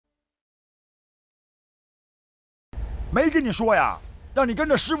没跟你说呀，让你跟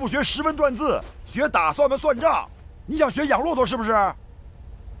着师傅学识文断字，学打算盘算账。你想学养骆驼是不是？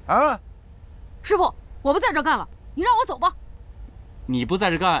啊？师傅，我不在这干了，你让我走吧。你不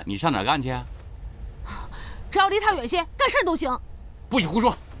在这干，你上哪儿干去啊？只要离他远些，干事都行。不许胡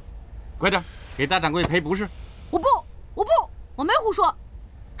说！快点，给大掌柜赔不是。我不，我没胡说。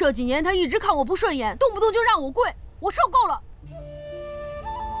这几年他一直看我不顺眼，动不动就让我跪，我受够了。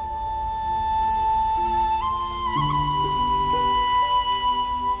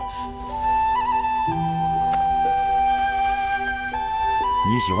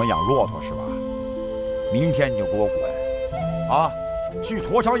你喜欢养骆驼是吧？明天你就给我滚！啊，去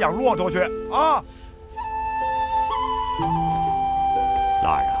驼场养骆驼去啊！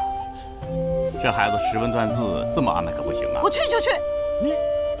老二啊，这孩子识文断字，这么安排可不行啊！我去就去。你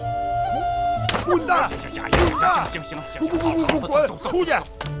滚蛋！行了，滚！出去！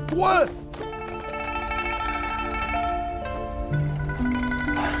滚！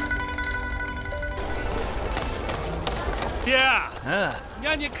爹，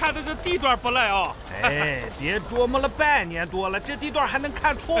让你看的这地段不赖啊！哎，爹琢磨了半年多了，这地段还能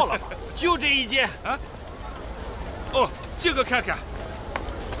看错了吗？就这一间啊。哦，这个看看。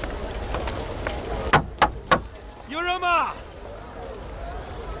有人吗？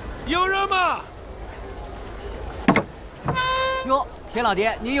有人吗？哟，钱老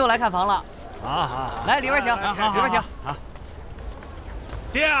爹，您又来看房了。好，来里边请，里边请。好，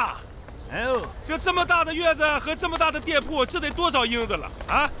爹啊！哦，这么大的院子和这么大的店铺，这得多少银子了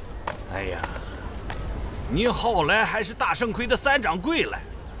啊？哎呀，您后来还是大盛亏的三掌柜了，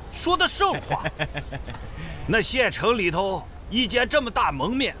说的甚话。那县城里头一间这么大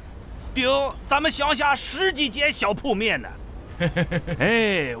蒙面，顶咱们乡下10几间小铺面呢。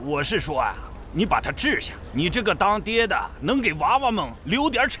哎，我是说啊，你把它治下，你这个当爹的能给娃娃们留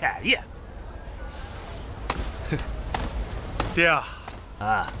点产业。爹啊，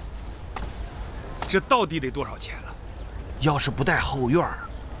啊。这到底得多少钱了？要是不带后院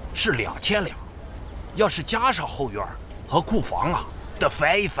是2000两，要是加上后院和库房啊，得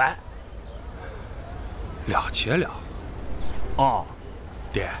翻一番。2000两。哦，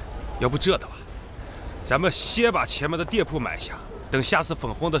爹，要不这的吧，咱们先把前面的店铺买下，等下次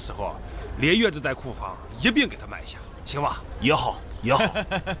分红的时候，连院子带库房一并给他买下，行吧？也好，也好。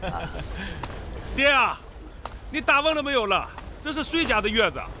爹啊，你打问了没有了？这是谁家的院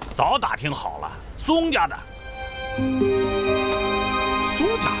子？早打听好了。宋家的，宋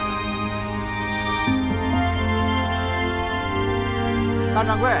家的。大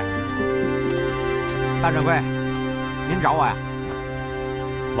掌柜，大掌柜，您找我呀？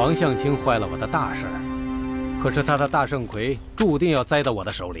王相清坏了我的大事儿，可是他的大圣魁注定要栽到我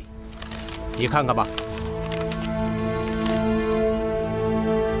的手里。你看看吧。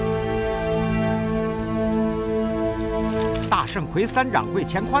大圣魁三掌柜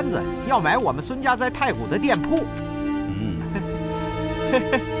钱宽子要买我们孙家在太谷的店铺。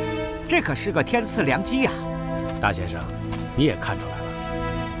这可是个天赐良机呀！大先生，你也看出来了。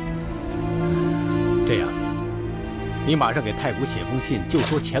这样，你马上给太谷写封信，就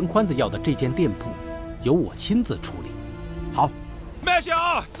说钱宽子要的这间店铺，由我亲自处理。好。慢些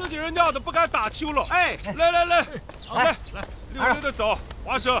啊，自己人尿的不敢打秋了。哎，来，溜溜的走，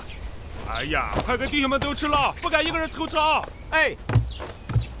花生。哎呀，快给弟兄们都吃了，不敢一个人偷吃啊！哎，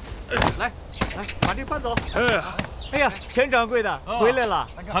来，把这搬走。哎呀，钱掌柜的回来了，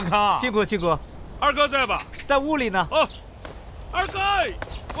康康，辛苦辛苦。二哥在吧？在屋里呢。哦，二哥，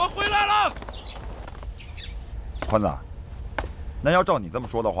我回来了。宽子，那要照你这么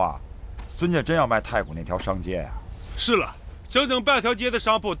说的话，孙家真要卖太谷那条商街呀？是了，整整半条街的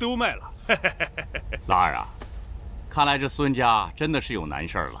商铺都卖了。老二啊，看来这孙家真的是有难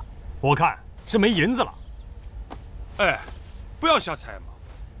事儿了。我看是没银子了。哎，不要瞎猜嘛！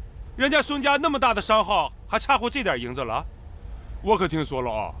人家孙家那么大的商号，还差乎这点银子了？我可听说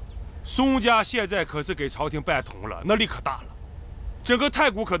了啊，孙家现在可是给朝廷办通了，那力可大了，整个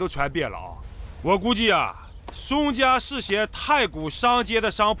太谷可都传遍了啊！我估计啊，孙家是嫌太谷商街的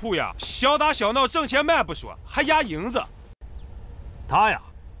商铺呀，小打小闹挣钱慢不说，还压银子。他呀，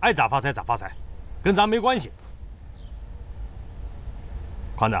爱咋发财咋发财，跟咱没关系。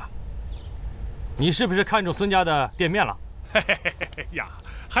宽子，你是不是看中孙家的店面了？嘿呀，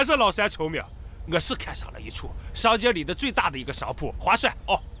还是老三聪明，我是看上了一处商街里的最大的一个商铺，划算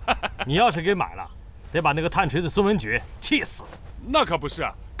哦。你要是给买了，得把那个探锤子孙文举气死。那可不是，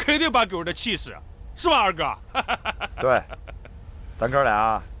肯定把狗的气死，是吧，二哥？对，咱哥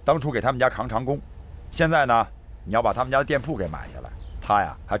俩当初给他们家扛长工，现在呢，你要把他们家的店铺给买下来，他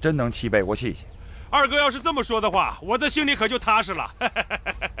呀还真能气背过气去。二哥要是这么说的话，我这心里可就踏实了。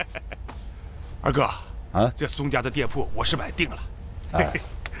二哥，啊，这宋家的店铺我是买定了。哎，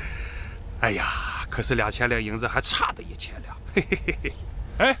哎呀，可是2000两银子还差的1000两。嘿嘿嘿嘿。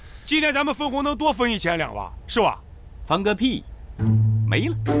哎，今年咱们分红能多分1000两吧？是吧？分个屁，没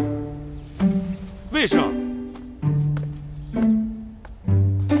了。为什么？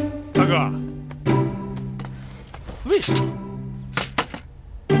大哥，为什么？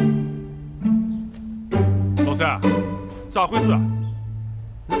老三，咋回事？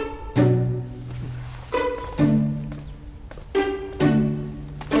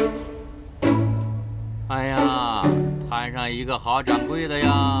哎呀，摊上一个好掌柜的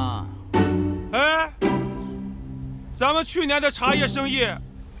呀！哎，咱们去年的茶叶生意，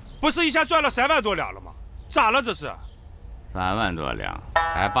不是一下赚了3万多两了吗？咋了这是？3万多两，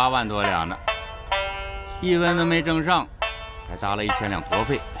还8万多两呢，一文都没挣上，还搭了1000两驼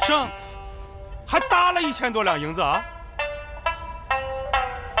费。上，还搭了1000多两银子啊！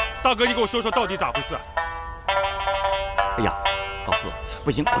大哥，你给我说说到底咋回事？哎呀，老四，不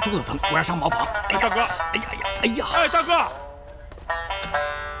行，我肚子疼，我要上茅房。哎，大哥，哎呀呀，哎呀！哎，大哥，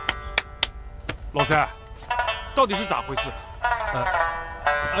老三，到底是咋回事？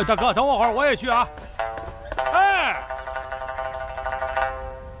大哥，等我会儿，我也去啊。哎，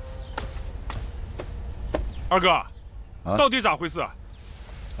二哥，啊，到底咋回事？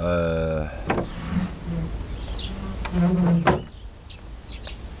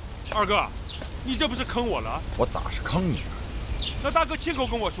二哥，你这不是坑我了？我咋是坑你啊？那大哥亲口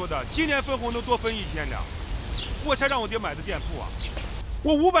跟我说的，今年分红能多分1000两，我才让我爹买的店铺啊。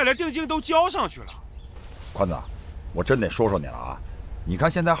我500两定金都交上去了。宽子，我真得说说你了啊！你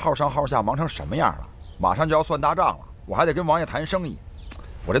看现在号上号下忙成什么样了？马上就要算大账了，我还得跟王爷谈生意，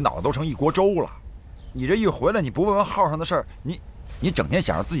我这脑子都成一锅粥了。你这一回来，你不问问号上的事儿，你整天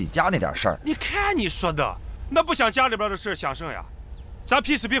想着自己家那点事儿。你看你说的，那不想家里边的事想甚呀？咱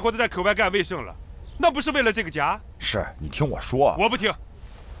屁死屁活的在口外干为甚了，那不是为了这个家？是你听我说，我不听。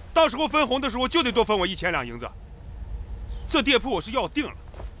到时候分红的时候就得多分我1000两银子。这店铺我是要定了。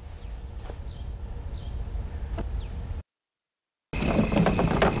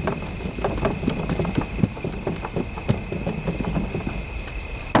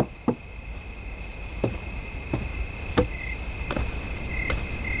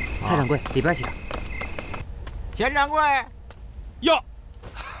蔡掌柜，里边请。钱掌柜，哟，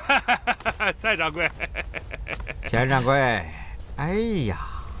蔡掌柜，钱掌柜，哎呀，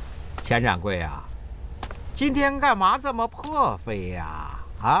钱掌柜啊，今天干嘛这么破费呀？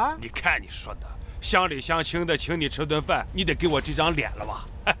啊！你看你说的，乡里乡亲的请你吃顿饭，你得给我这张脸了吧？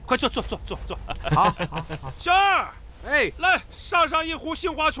哎，快坐。好，香儿，哎，来上一壶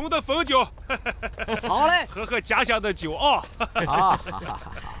杏花琼的汾酒。好嘞，喝家乡的酒啊。好，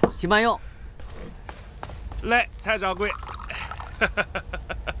请慢用。来，蔡掌柜。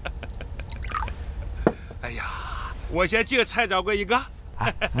哎呀，我先敬蔡掌柜一个。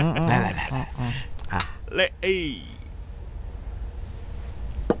来，来，哎。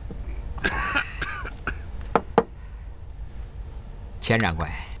钱掌柜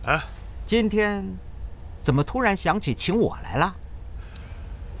啊，今天怎么突然想起请我来了？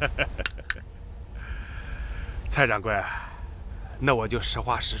蔡掌柜，那我就实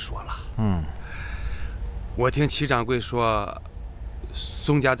话实说了。我听齐掌柜说，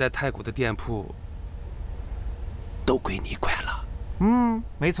宋家在太谷的店铺都归你管了。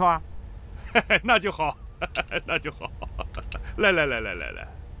没错。那就好，那就好。来。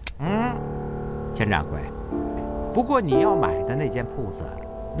钱掌柜，不过你要买的那间铺子，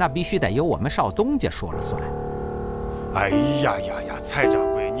那必须得由我们少东家说了算。哎呀，蔡掌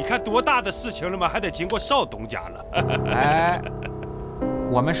柜，你看多大的事情了嘛，还得经过少东家了。哎，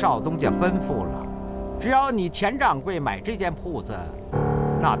我们少东家吩咐了，只要你钱掌柜买这间铺子，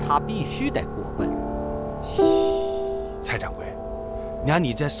那他必须得过问。蔡掌柜，娘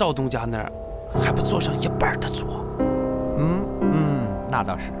你在少东家那儿还不做上一半的做？那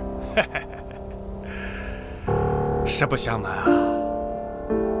倒是。实不相瞒啊，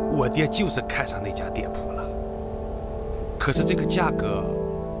我爹就是看上那家店铺了。可是这个价格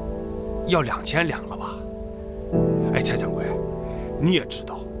要2000两了吧？哎，蔡掌柜，你也知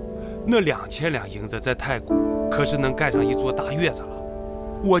道，那2000两银子在太谷可是能盖上一座大院子了。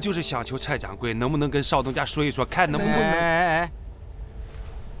我就是想求蔡掌柜能不能跟少东家说一说，看能不能。哎，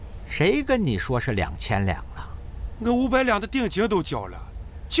谁跟你说是2000两了？我500两的定金都交了，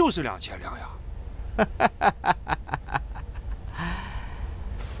就是2000两呀。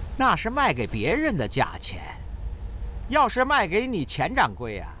那是卖给别人的价钱，要是卖给你钱掌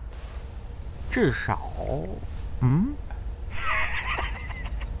柜啊，至少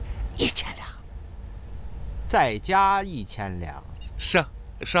1000两，再加1000两，是。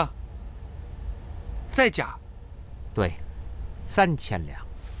再加？对，3000两。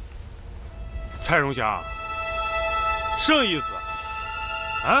蔡荣祥，什意思？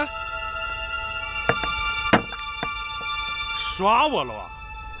啊？耍我了啊？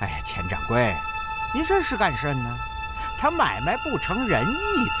哎呀，钱掌柜，你这是干甚呢？他买卖不成仁义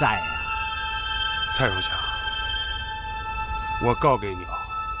在啊！蔡荣祥，我告给你啊，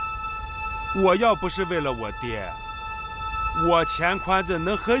我要不是为了我爹，我钱宽子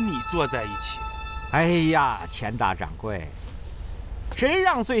能和你坐在一起？哎呀，钱大掌柜，谁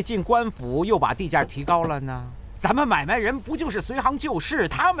让最近官府又把地价提高了呢？咱们买卖人不就是随行就市，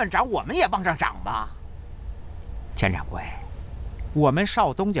他们涨我们也往上涨吗？钱掌柜，我们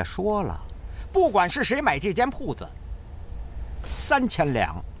少东家说了，不管是谁买这间铺子，3000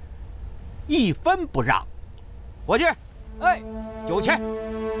两，1分不让。伙计，哎9000。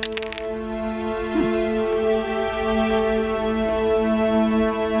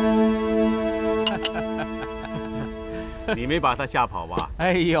你没把他吓跑吧？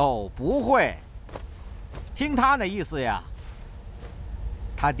哎呦，不会。听他那意思呀，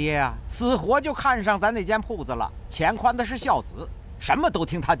他爹呀，死活就看上咱那间铺子了。钱宽子是孝子，什么都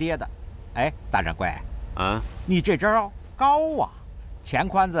听他爹的。哎，大掌柜，啊，你这招高啊！钱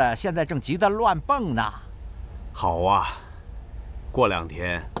宽子现在正急得乱蹦呢。好啊，过2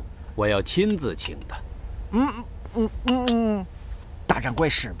天我要亲自请他。大掌柜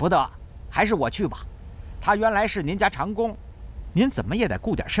使不得，还是我去吧。他原来是您家长工，您怎么也得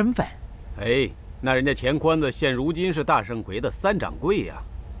顾点身份。哎，那人家钱宽子现如今是大圣魁的3掌柜呀，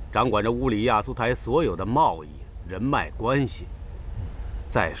掌管着乌里亚苏台所有的贸易、人脉关系。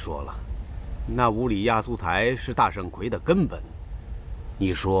再说了，那乌里亚苏台是大圣魁的根本。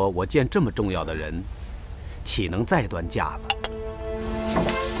你说我见这么重要的人，岂能再端架子？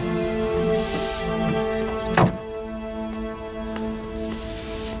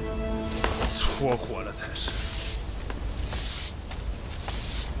戳火了才是。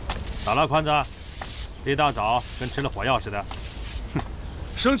咋了，宽子？这一大早跟吃了火药似的。哼，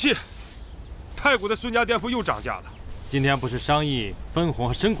生气！太谷的孙家店铺又涨价了。今天不是商议分红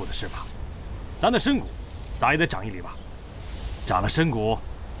和参股的事吗？咱的参股咋也得涨1厘吧？涨了参股，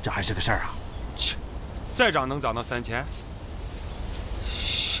这还是个事儿啊！切，再涨能涨到3000？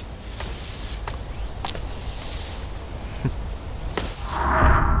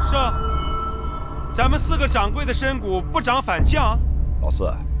是啊，咱们4个掌柜的参股不涨反降。老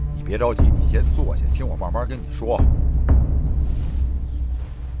四，你别着急，你先坐下，听我慢慢跟你说。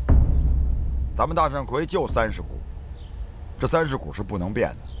咱们大圣魁就30股，这30股是不能变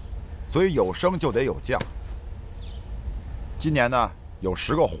的，所以有升就得有降。今年呢，有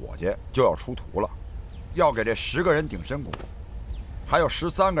10个伙计就要出图了，要给这10个人顶参股，还有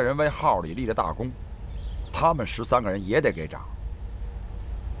13个人为号里立的大功，他们13个人也得给涨。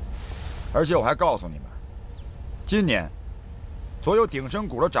而且我还告诉你们，今年所有顶参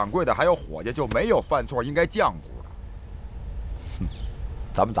股的掌柜的还有伙计就没有犯错应该降股的。哼，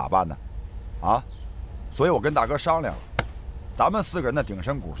咱们咋办呢？啊，所以我跟大哥商量了，咱们4个人的顶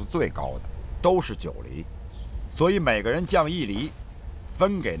参股是最高的，都是9厘，所以每个人降1厘，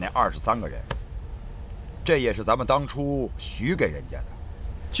分给那23个人。这也是咱们当初许给人家的。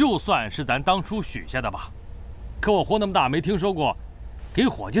就算是咱当初许下的吧，可我活那么大没听说过给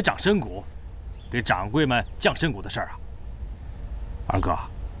伙计涨参股，给掌柜们降参股的事儿啊。二哥，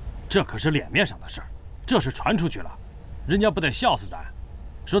这可是脸面上的事儿，这是传出去了，人家不得笑死咱，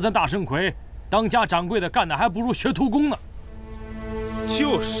说咱大圣魁当家掌柜的干的还不如学徒工呢。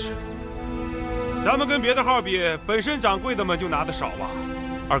就是，咱们跟别的号比，本身掌柜的们就拿的少吧。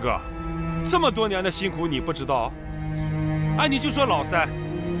二哥，这么多年的辛苦你不知道？哎，你就说老三，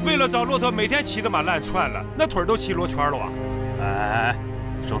为了找骆驼，每天骑得满烂串了，那腿都骑罗圈了哇！哎，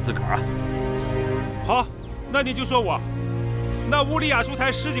说自个儿啊。好，那你就说我，那乌里雅书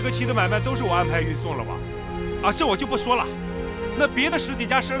台10几个骑的买卖都是我安排运送了吧？啊，这我就不说了。那别的10几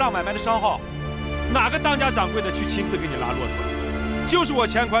家赊账买卖的商号，哪个当家掌柜的去亲自给你拉骆驼？就是我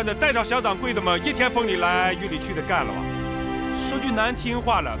钱宽的带着小掌柜的们一天风里来雨里去的干了吧？说句难听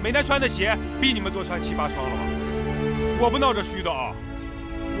话了，每天穿的鞋比你们多穿7、8双了吧？我不闹这虚的啊，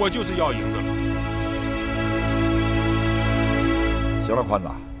我就是要银子了。行了，宽子，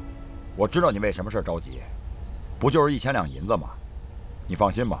我知道你为什么事着急，不就是1000两银子吗？你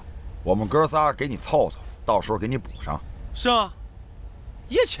放心吧，我们哥仨给你凑凑，到时候给你补上。是啊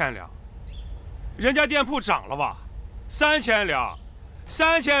，1000两，人家店铺涨了吧？3000两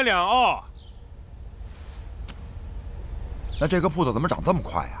，3000两哦。那这个铺子怎么涨这么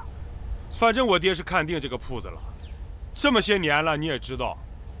快呀？反正我爹是看定这个铺子了，这么些年了，你也知道，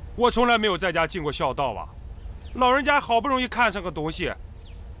我从来没有在家尽过孝道啊。老人家好不容易看上个东西，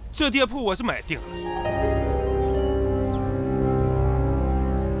这店铺我是买定了。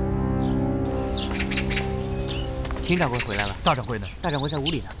秦掌柜回来了。大掌柜呢？大掌柜在屋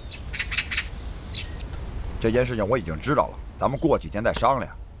里呢。这件事情我已经知道了，咱们过几天再商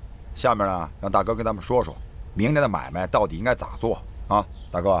量。下面呢，让大哥跟咱们说说，明年的买卖到底应该咋做啊？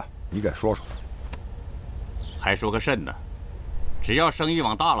大哥，你给说说。还说个甚呢？只要生意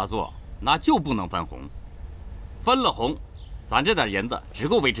往大了做，那就不能分红。分了红，咱这点银子只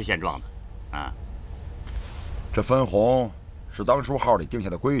够维持现状的，啊。这分红是当初号里定下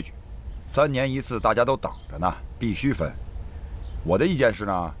的规矩，3年1次，大家都等着呢，必须分。我的意见是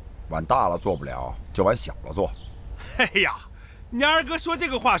呢，往大了做不了，就往小了做。哎呀，你二哥说这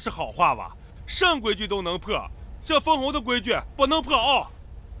个话是好话吧？什规矩都能破，这分红的规矩不能破哦。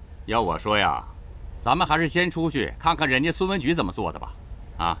要我说呀，咱们还是先出去看看人家孙文举怎么做的吧。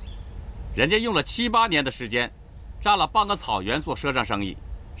啊，人家用了7、8年的时间，占了半个草原做赊账生意，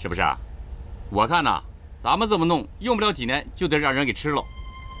是不是啊？我看呐，咱们这么弄，用不了几年就得让人给吃了。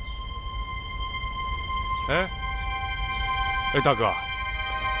哎，大哥，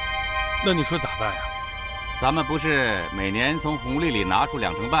那你说咋办呀？咱们不是每年从红利里拿出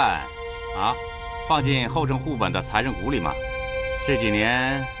2成半，啊，放进后程户本的财政股里吗？这几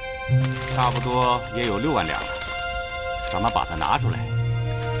年差不多也有6万两了，咱们把它拿出来，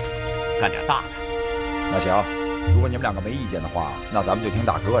干点大的。那行，如果你们2个没意见的话，那咱们就听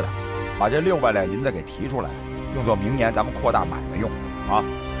大哥的，把这6万两银子给提出来，用作明年咱们扩大买卖用啊。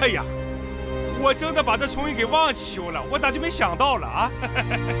哎呀，我真的把这重银给忘求了，我咋就没想到了啊？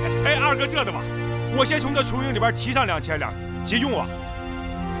哎，二哥这的吧，我先从这重银里边提上2000两，急用啊。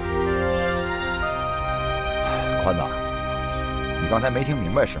宽子，你刚才没听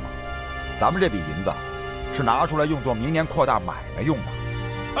明白是吗？咱们这笔银子是拿出来用作明年扩大买卖用的。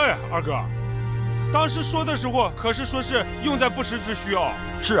哎，二哥，当时说的时候可是说是用在不时之需哦。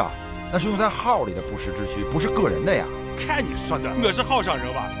是啊，那是用在号里的不时之需，不是个人的呀。看你说的，我是号上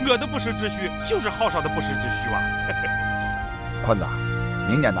人吧，我的不时之需就是号上的不时之需啊。宽子，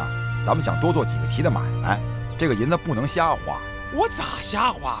明年呢，咱们想多做几个期的买卖，这个银子不能瞎花。我咋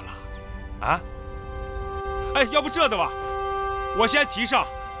瞎花了？啊？哎，要不这的吧，我先提上，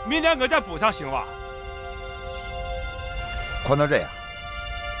明年我再补上，行吧？宽子，这样，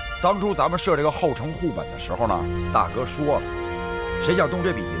当初咱们设这个后程户本的时候呢，大哥说了，谁想动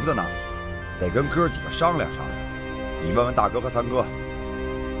这笔银子呢，得跟哥几个商量商量。你问问大哥和三哥。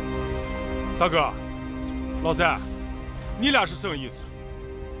大哥，老三，你俩是什么意思？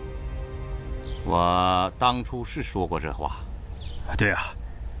我当初是说过这话。对啊，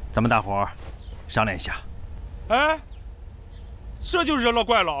咱们大伙儿商量一下。哎，这就惹了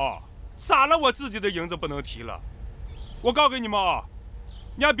怪了啊！咋了？我自己的银子不能提了？我告诉你们啊，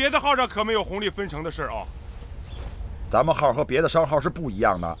你看别的号上可没有红利分成的事啊。咱们号和别的商号是不一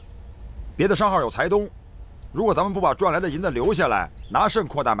样的，别的商号有财东，如果咱们不把赚来的银子留下来，拿甚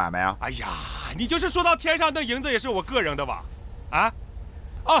扩大买卖啊？哎呀，你就是说到天上那银子也是我个人的吧？啊？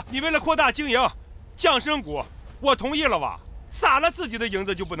啊，你为了扩大经营，降身股，我同意了吧？咋了？自己的银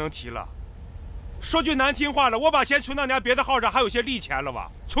子就不能提了？说句难听话了，我把钱存到人家别的号上，还有些利钱了吧？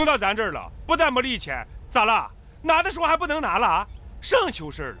存到咱这儿了，不但没利钱，咋了？拿的时候还不能拿了啊？甚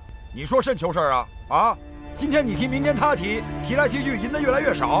求事儿了？你说甚求事儿啊？啊？今天你提，明天他提，提来提去，银子越来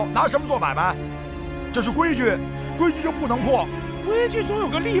越少，拿什么做买卖？这是规矩，规矩就不能破。规矩总有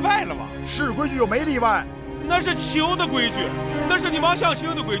个例外了吧？是规矩又没例外，那是求的规矩，那是你王相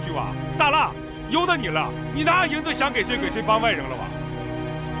清的规矩吧？咋了？由得你了？你拿银子想给谁给谁帮外人了吧？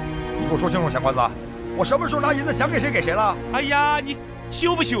你给我说清楚，钱宽子，我什么时候拿银子想给谁给谁了？哎呀，你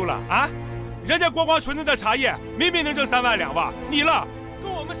羞不羞了啊？人家光存着的茶叶，明明能挣3万两吧？你了，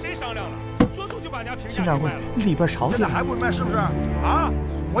跟我们谁商量了？说出就把人家评价明白了。里边少现在还不明白是不是？啊？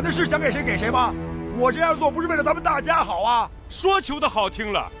我那是想给谁给谁吗？我这样做不是为了咱们大家好啊！说求的好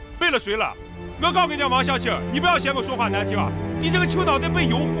听了，为了谁了？我告诉你王相庆，你不要嫌我说话难听啊！你这个球脑袋被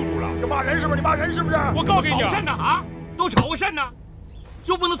油糊住了。这骂人是不是？你骂人是不是？我告诉你，吵甚呢啊？都吵个甚呢？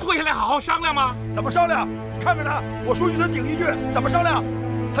就不能坐下来好好商量吗？怎么商量？你看看他，我说一句他顶一句，怎么商量？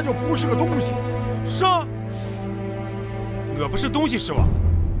他就不是个东西。是啊，我不是东西是吧？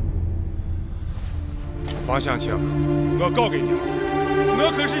王相庆，我告给你，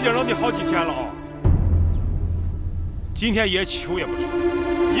我可是忍了你好几天了啊！今天爷求也不说，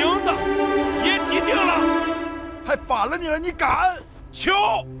银子也提定了，还反了你了，你敢求？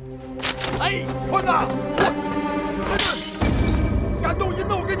哎，宽子，敢动银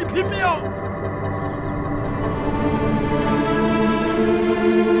子，我跟你拼命！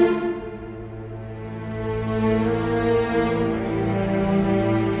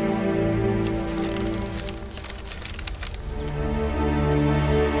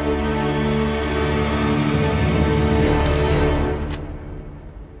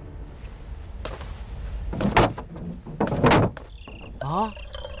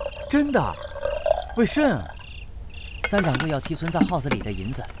真的？为甚？三掌柜要提存在号子里的银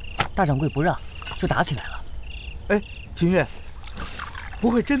子，大掌柜不让，就打起来了。哎，秦月，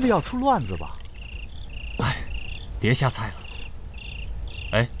不会真的要出乱子吧？哎，别瞎猜了。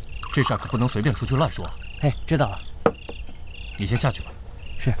哎，这事儿可不能随便出去乱说。哎，知道了。你先下去吧。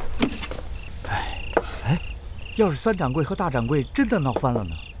是。哎，要是三掌柜和大掌柜真的闹翻了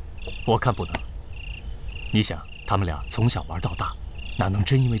呢？我看不能。你想，他们俩从小玩到大，哪能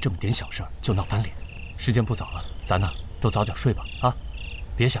真因为这么点小事儿就闹翻脸？时间不早了，咱呢都早点睡吧。啊，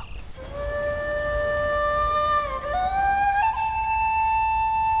别想了。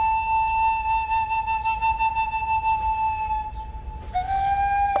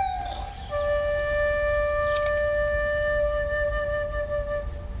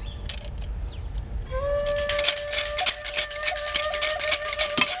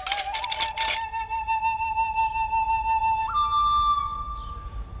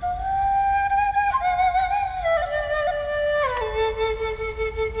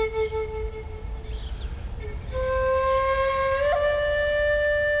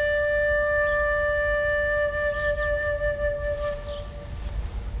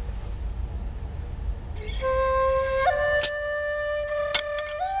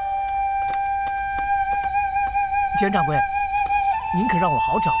钱掌柜，您可让我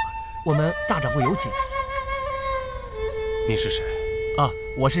好找啊！我们大掌柜有请。你是谁？啊，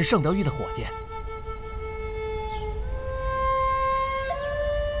我是盛德玉的伙计。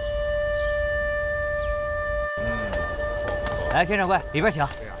来，钱掌柜，里边请。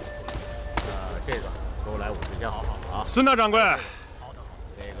这个给我来50箱。好啊。孙大掌柜。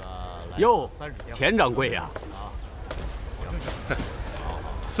这个哟，钱掌柜呀。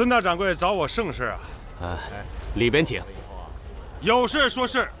孙大掌柜找我正事啊。里边请。有事说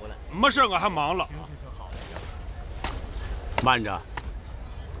事，没事我还忙了。慢着。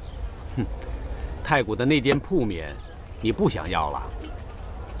哼，太古的那间铺面，你不想要了？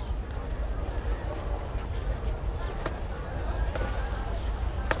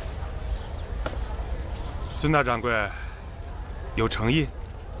孙大掌柜，有诚意。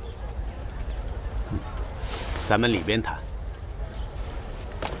咱们里边谈。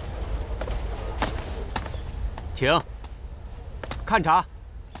请。看茶。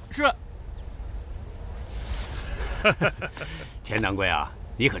是。钱掌柜啊，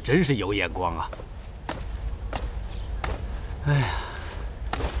你可真是有眼光啊！哎呀，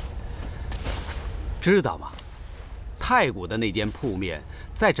知道吗？太谷的那间铺面，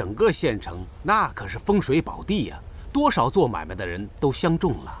在整个县城那可是风水宝地呀，多少做买卖的人都相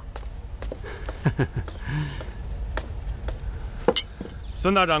中了。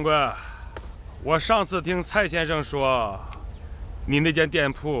孙大掌柜，我上次听蔡先生说，你那间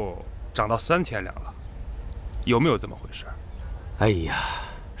店铺涨到3000两了，有没有这么回事？哎呀，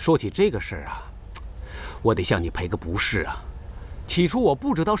说起这个事儿啊，我得向你赔个不是啊。起初我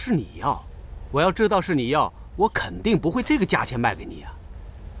不知道是你要，我要知道是你要，我肯定不会这个价钱卖给你啊。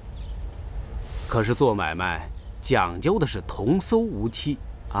可是做买卖讲究的是童叟无欺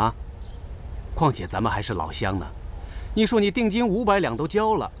啊，况且咱们还是老乡呢。你说你定金500两都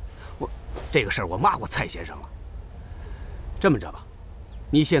交了，这个事儿我骂过蔡先生了。这么着吧，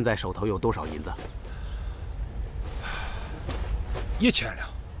你现在手头有多少银子？1000两。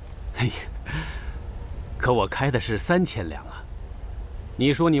哎呀，可我开的是3000两啊！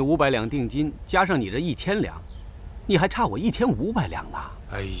你说你500两定金，加上你这1000两，你还差我1500两呢。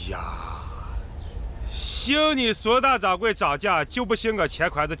哎呀，兴你孙大掌柜涨价，就不兴我钱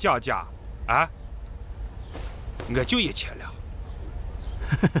款子降价啊！我就1000两。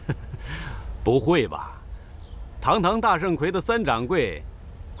不会吧？堂堂大圣魁的三掌柜，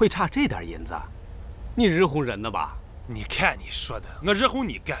会差这点银子？你日哄人呢吧？你看你说的，我日哄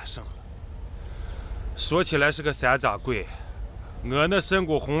你干什么了？说起来是个三掌柜，我那身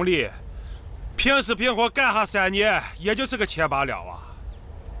股红利，平时平活干上3年，也就是个千把两啊！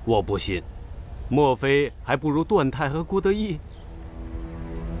我不信，莫非还不如段泰和郭德义？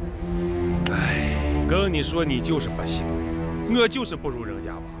哎，跟你说，你就是不信，我就是不如人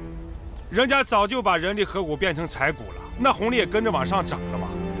家吧？人家早就把人力合股变成财股了，那红利也跟着往上涨了嘛。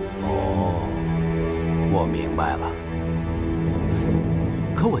哦，我明白了。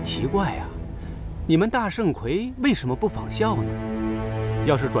可我奇怪呀，你们大圣魁为什么不仿效呢？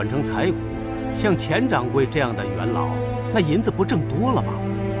要是转成财股，像钱掌柜这样的元老，那银子不挣多了吗？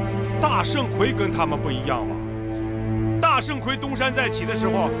大圣魁跟他们不一样吗？大圣魁东山再起的时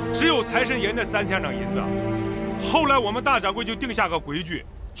候，只有财神爷那3000两银子。后来我们大掌柜就定下个规矩，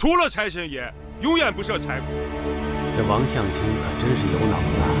除了财神爷，永远不设财股。这王相清可真是有脑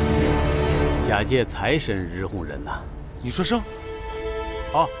子啊，假借财神日哄人呐。你说甚？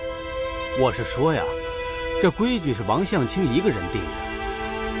哦，我是说呀，这规矩是王相清一个人定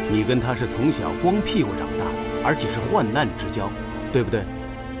的，你跟他是从小光屁股长大的，而且是患难之交，对不对？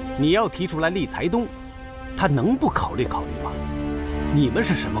你要提出来立财东，他能不考虑考虑吗？你们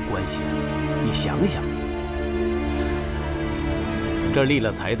是什么关系啊？你想想，这立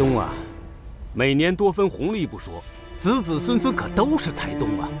了财东啊，每年多分红利不说，子子孙孙可都是财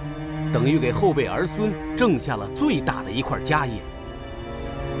东啊，等于给后辈儿孙挣下了最大的一块家业。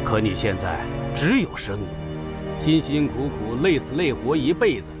可你现在只有身无，辛辛苦苦累死累活一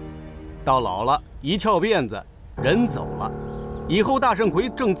辈子，到老了一翘辫子，人走了，以后大圣魁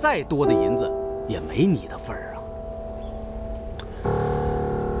挣再多的银子，也没你的份儿啊。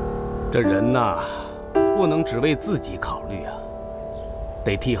这人呐，不能只为自己考虑啊，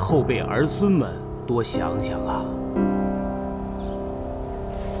得替后辈儿孙们多想想啊。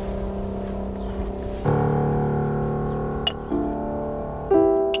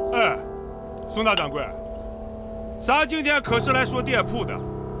哎，宋大掌柜，咱今天可是来说店铺的，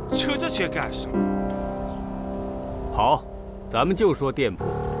扯这些干什么？好，咱们就说店铺。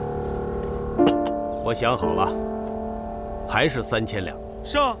我想好了，还是3000两。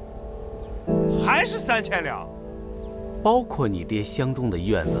是，还是3000两，包括你爹相中的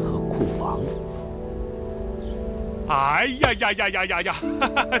院子和库房。哎呀呀呀呀呀呀！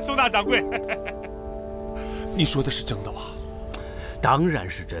宋大掌柜，你说的是真的吧？当然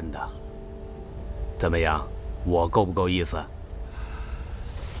是真的。怎么样，我够不够意思？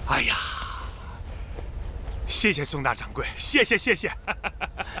哎呀，谢谢宋大掌柜，谢谢谢谢。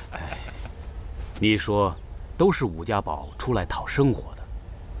你说，都是武家堡出来讨生活的，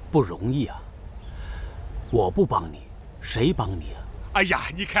不容易啊。我不帮你，谁帮你啊？哎呀，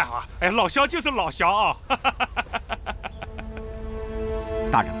你看啊，哎，老乡就是老乡啊。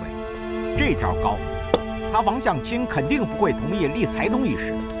大掌柜，这招高，他王相清肯定不会同意立财东一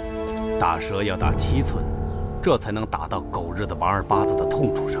事。打蛇要打7寸，这才能打到狗日的王二八子的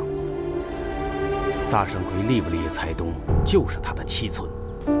痛处上。大圣魁立不立财东，就是他的7寸。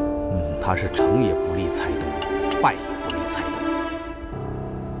他是成也不立财东，败也不立财东。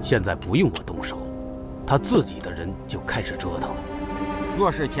现在不用我动手，他自己的人就开始折腾了。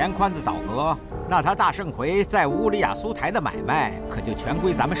若是钱宽子倒戈，那他大圣魁在乌里雅苏台的买卖可就全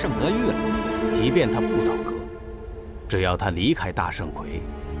归咱们盛德玉了。即便他不倒戈，只要他离开大圣魁，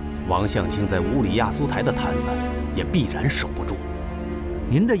王相清在乌里亚苏台的摊子也必然守不住。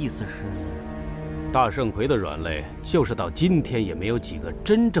您的意思是，大圣魁的软肋就是到今天也没有几个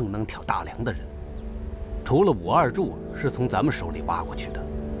真正能挑大梁的人，除了武二柱是从咱们手里挖过去的，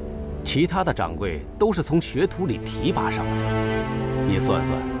其他的掌柜都是从学徒里提拔上来的。你算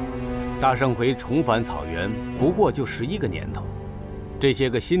算，大圣魁重返草原不过就11个年头，这些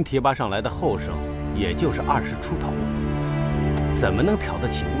个新提拔上来的后生也就是20出头，怎么能挑得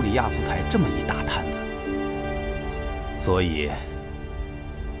起乌里亚苏台这么一大摊子？所以，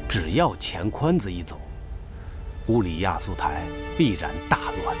只要钱宽子一走，乌里亚苏台必然大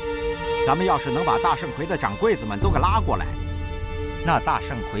乱。咱们要是能把大圣魁的掌柜子们都给拉过来，那大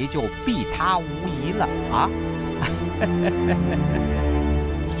圣魁就避他无疑了啊！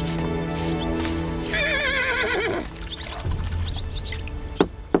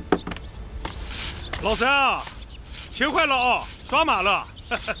老三啊，勤快了啊，刷马了。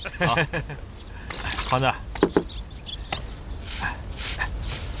好，宽子。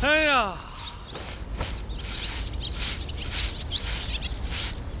哎呀，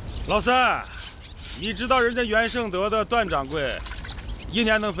老三，你知道人家元盛德的段掌柜一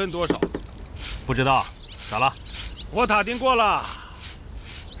年能分多少？不知道，咋了？我打听过了，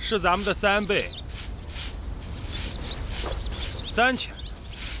是咱们的3倍，3000。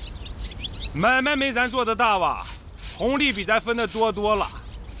买卖没咱做的大哇，红利比咱分的多了。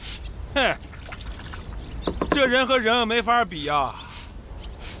哼，这人和人没法比啊。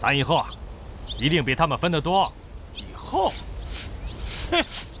咱以后啊，一定比他们分得多。以后，哼，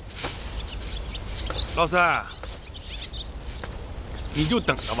老三，你就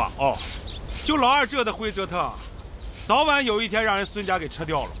等着吧哦，就老二这的会折腾，早晚有一天让人孙家给吃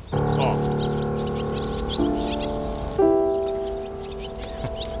掉了哦。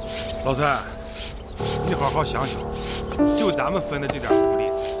老三，你好好想想，就咱们分的这点红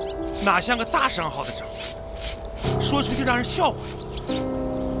利，哪像个大商号的整？说出去让人笑话。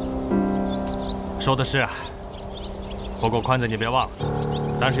说的是，不过宽子你别忘了，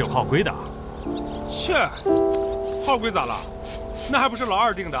咱是有号规的啊。切，号规咋了？那还不是老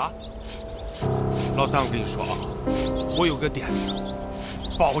二定的？老三，我跟你说啊，我有个点子，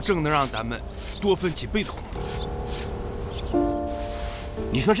保证能让咱们多分几倍的红利。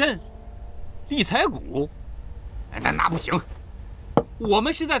你说甚？立财股？那不行，我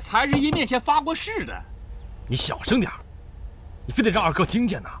们是在财神爷面前发过誓的。你小声点，你非得让二哥听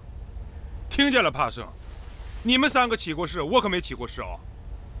见呢。听见了，怕生。你们3个起过誓，我可没起过誓哦。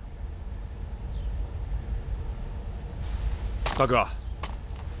大哥，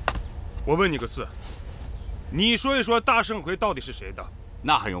我问你个事，你说一说大圣魁到底是谁的？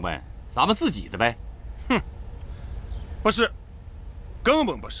那还用问？咱们自己的呗。哼，不是，根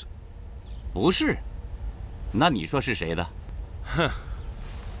本不是。不是？那你说是谁的？哼，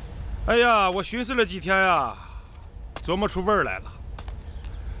哎呀，我寻思了几天呀，琢磨出味儿来了，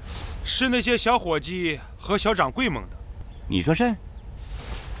是那些小伙计和小掌柜们的。你说甚？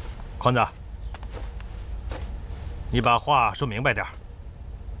宽子，你把话说明白点。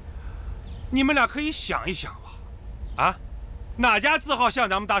你们俩可以想一想吧，啊，哪家字号像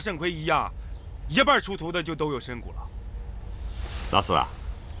咱们大圣魁一样，一半出头的就都有身骨了？老四啊，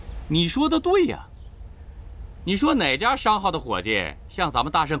你说的对呀。你说哪家商号的伙计像咱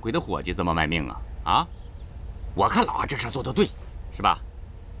们大圣魁的伙计这么卖命啊？啊，我看老二这事做得对，是吧？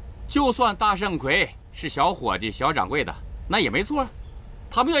就算大圣魁是小伙计、小掌柜的，那也没错。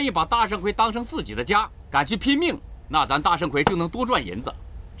他们愿意把大圣魁当成自己的家，敢去拼命，那咱大圣魁就能多赚银子，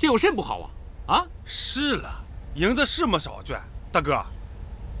这有甚不好啊？啊？是了，银子是没少赚，大哥，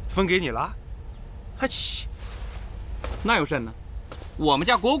分给你了。还起？那有甚呢？我们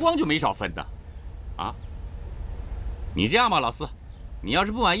家国光就没少分的，啊？你这样吧，老四，你要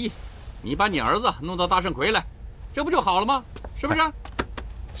是不满意，你把你儿子弄到大圣魁来，这不就好了吗？是不是？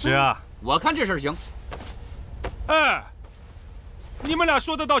是啊，我看这事儿行。哎，你们俩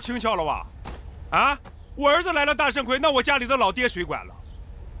说得到轻巧了吧？啊，我儿子来了大圣魁，那我家里的老爹谁管了？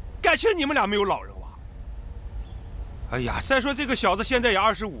感情你们俩没有老人哇？哎呀，再说这个小子现在也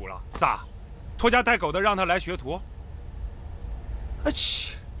25了，咋？拖家带狗的让他来学徒？啊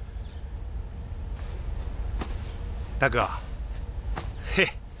切！大哥，嘿，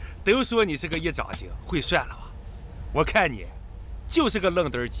都说你是个一长精，会算了吧？我看你就是个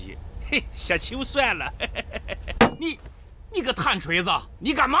愣墩儿鸡，嘿，瞎求算了。你个炭锤子，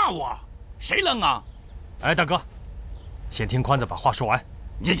你敢骂我？谁愣啊？哎，大哥，先听宽子把话说完。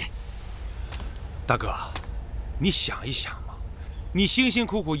你大哥，你想一想嘛，你辛辛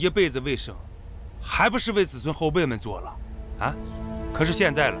苦苦一辈子为生，还不是为子孙后辈们做了啊？可是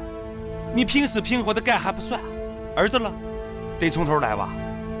现在了，你拼死拼活的干还不算。儿子了，得从头来哇；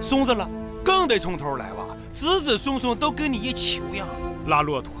孙子了，更得从头来哇。子子孙孙都跟你一球样，拉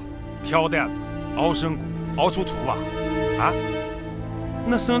骆驼、挑担子、熬生谷、熬出土哇。啊，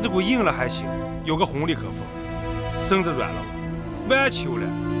那身子骨硬了还行，有个红利可分；身子软了，弯球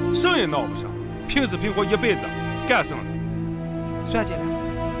了，生也闹不上，拼死拼活一辈子干生了，算计了。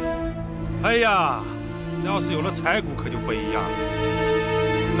哎呀，要是有了财骨，可就不一样了。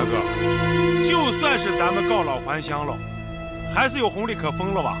大哥，就算是咱们告老还乡了，还是有红利可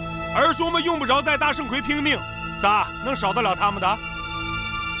分了吧？儿孙们用不着在大圣魁拼命，咋能少得了他们的？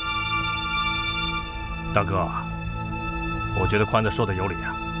大哥，我觉得宽子说的有理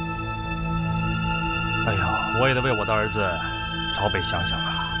啊。哎呀，我也得为我的儿子朝北想想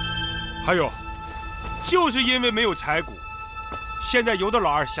啊。还有，就是因为没有财骨，现在有的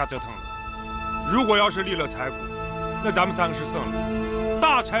老二瞎折腾了。如果要是立了财骨，那咱们3个是剩了。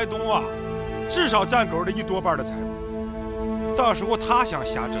大财东啊，至少占狗的1多半的财物。到时候他想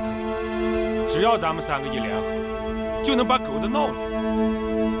瞎折腾，只要咱们3个一联合，就能把狗的闹住。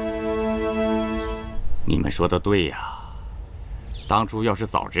你们说的对呀，当初要是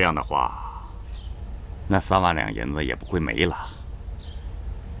早这样的话，那3万两银子也不会没了。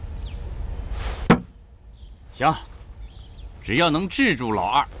行，只要能治住老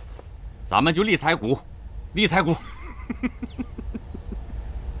二，咱们就立财骨，立财骨。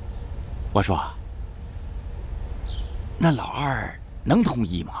我说，那老二能同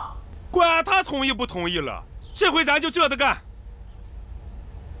意吗？管他同意不同意了，这回咱就这的干。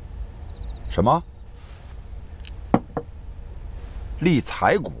什么？立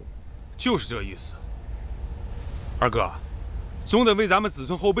财骨？就是这意思。二哥，总得为咱们子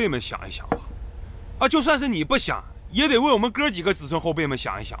孙后辈们想一想吧。啊，就算是你不想，也得为我们哥几个子孙后辈们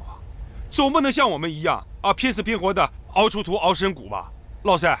想一想吧。总不能像我们一样啊，拼死拼活的熬出土、熬深谷吧？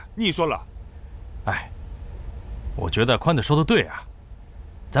老三，你说了。哎，我觉得宽子说的对啊，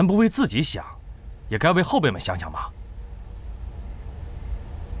咱不为自己想，也该为后辈们想想嘛。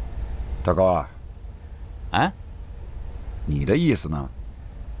大哥，啊，你的意思呢？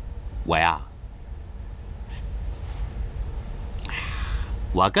我呀，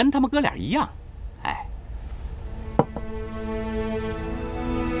我跟他们哥俩一样，哎。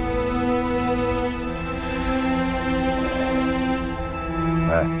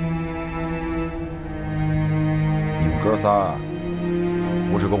哎，你们哥仨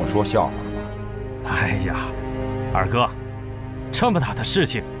不是跟我说笑话了吗？哎呀，二哥，这么大的事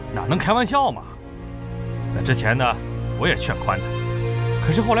情哪能开玩笑嘛？那之前呢，我也劝宽子，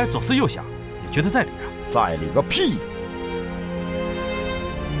可是后来左思右想，也觉得在理啊。在理个屁！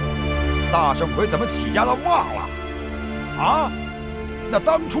大圣魁怎么起家的忘了？啊？那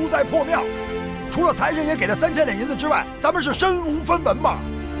当初在破庙，除了财神爷给的3000两银子之外，咱们是身无分文吧？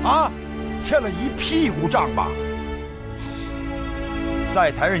啊？欠了一屁股账吧？在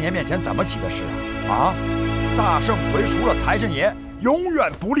财神爷面前怎么起的事啊？啊？大圣魁除了财神爷，永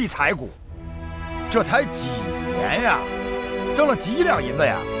远不立财谷。这才几年呀，挣了几两银子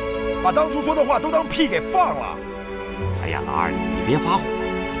呀？把当初说的话都当屁给放了。哎呀，老二，你别发火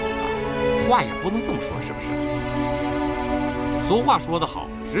啊，话也不能这么说，是不是？俗话说得好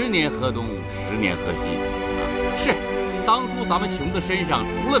，10年河东，10年河西啊。是，当初咱们穷的身上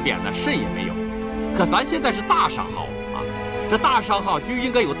除了扁担，肾也没有。可咱现在是大商号啊，这大商号就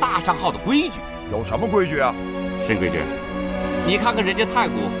应该有大商号的规矩。有什么规矩啊？什么规矩？你看看人家太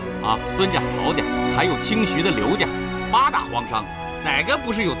谷啊、孙家、曹家，还有清徐的刘家，8大皇商。哪个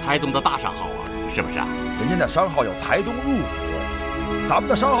不是有财东的大商号啊？是不是啊？人家那商号有财东入股，咱们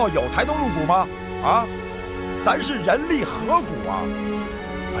的商号有财东入股吗？啊，咱是人力合股啊！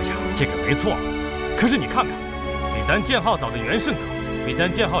哎呀，这个没错，可是你看看，比咱建号早的元盛德，比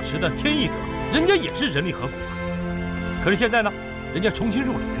咱建号迟的天翼德，人家也是人力合股啊。可是现在呢，人家重新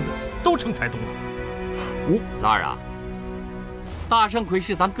入了银子，都成财东了。老二啊，大圣魁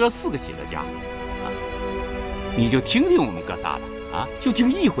是咱哥4个起的家啊，你就听听我们哥仨的。啊，就听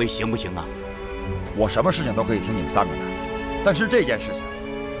一回行不行啊？我什么事情都可以听你们3个的，但是这件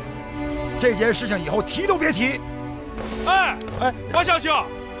事情以后提都别提。哎，王小青，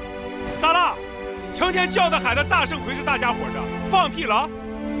咋了？成天叫的喊的大圣魁是大家伙的，放屁了？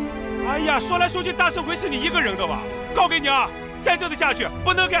哎呀，说来说去，大圣魁是你一个人的吧？告给你啊，再这么下去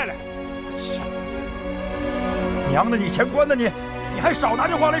不能干了。娘的，你钱关的你还少拿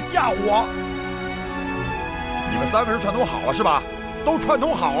这话来吓唬我！你们3个人串通好了是吧？都串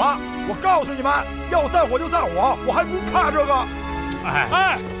通好了，我告诉你们，要散伙就散伙，我还不怕这个。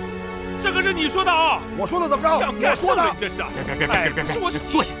哎，这个是你说的啊！我说的怎么着？想干什么？这是别，我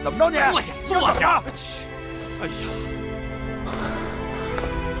坐下，怎么着你？坐下。哎呀，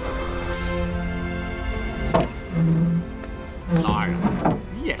老二啊，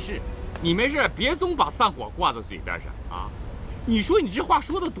你也是，你没事别总把散伙挂在嘴边上啊！你说你这话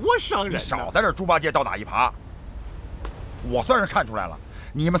说的多伤人！你少在这猪八戒倒打一耙。我算是看出来了，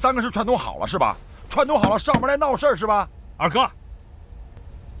你们3个是串通好了是吧？串通好了上门来闹事儿是吧？二哥，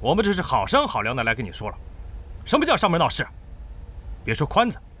我们这是好商好量的来跟你说了，什么叫上门闹事？别说宽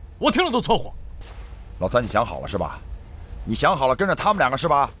子，我听了都搓火。老三，你想好了是吧？你想好了跟着他们2个是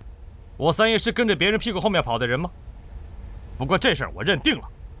吧？我3爷是跟着别人屁股后面跑的人吗？不过这事儿我认定了，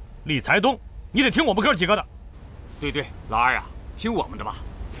立财东你得听我们哥几个的。对，老二啊，听我们的吧。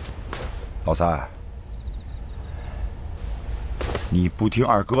老三，你不听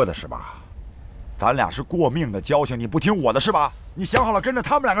二哥的是吧？咱俩是过命的交情，你不听我的是吧？你想好了跟着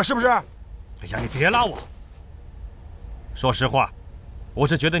他们2个是不是？哎呀，你别拉我。说实话，我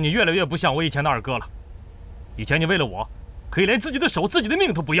是觉得你越来越不像我以前的二哥了。以前你为了我，可以连自己的手、自己的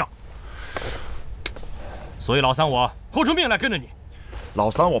命都不要。所以老三，我豁出命来跟着你。老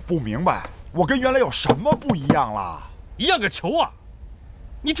三，我不明白，我跟原来有什么不一样了？一样个球啊！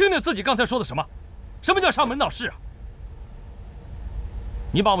你听听自己刚才说的什么？什么叫上门闹事啊？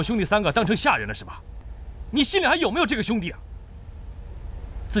你把我们兄弟3个当成下人了是吧？你心里还有没有这个兄弟啊？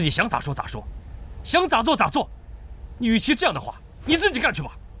自己想咋说咋说，想咋做咋做。你与其这样的话，你自己干去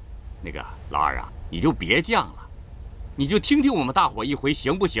吧。那个老二啊，你就别犟了，你就听听我们大伙一回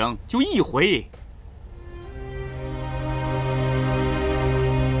行不行？就一回。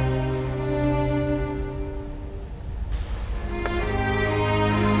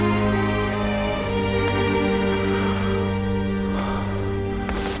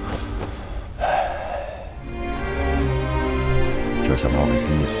这想把我给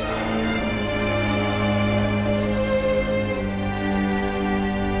逼死。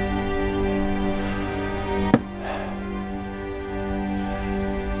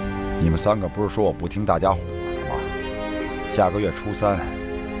你们3个不是说我不听大家伙的吗？下个月初3，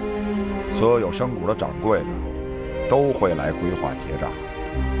所有有生股的掌柜的都会来规划结账。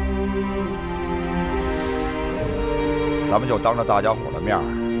咱们就当着大家伙的面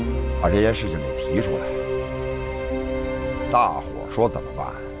把这件事情给提出来。大伙说怎么办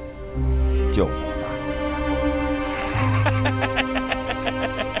就怎么办。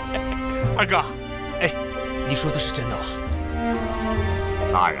二哥，哎，你说的是真的吗？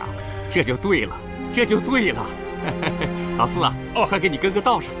老二啊，这就对了，这就对了。老四啊，快给你哥哥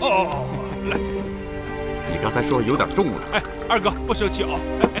倒上。来，你刚才说有点重了。哎，二哥不生气啊。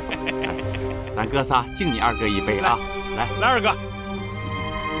咱哥仨敬你二哥一杯啊！来，二哥，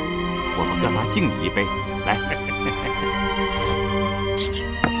我们哥仨敬你一杯，来。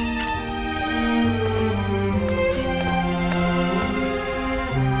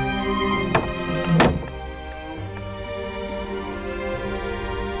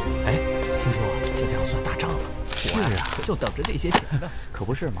哎，听说现在要算大账了，我呀就等着这些钱呢。可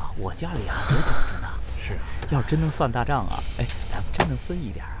不是嘛，我家里啊也等着呢。是啊，要是真能算大账啊，哎，咱们真能分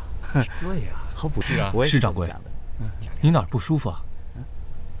一点啊。对呀，好补是啊，我也施掌柜，你哪儿不舒服啊？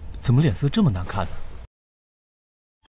怎么脸色这么难看呢？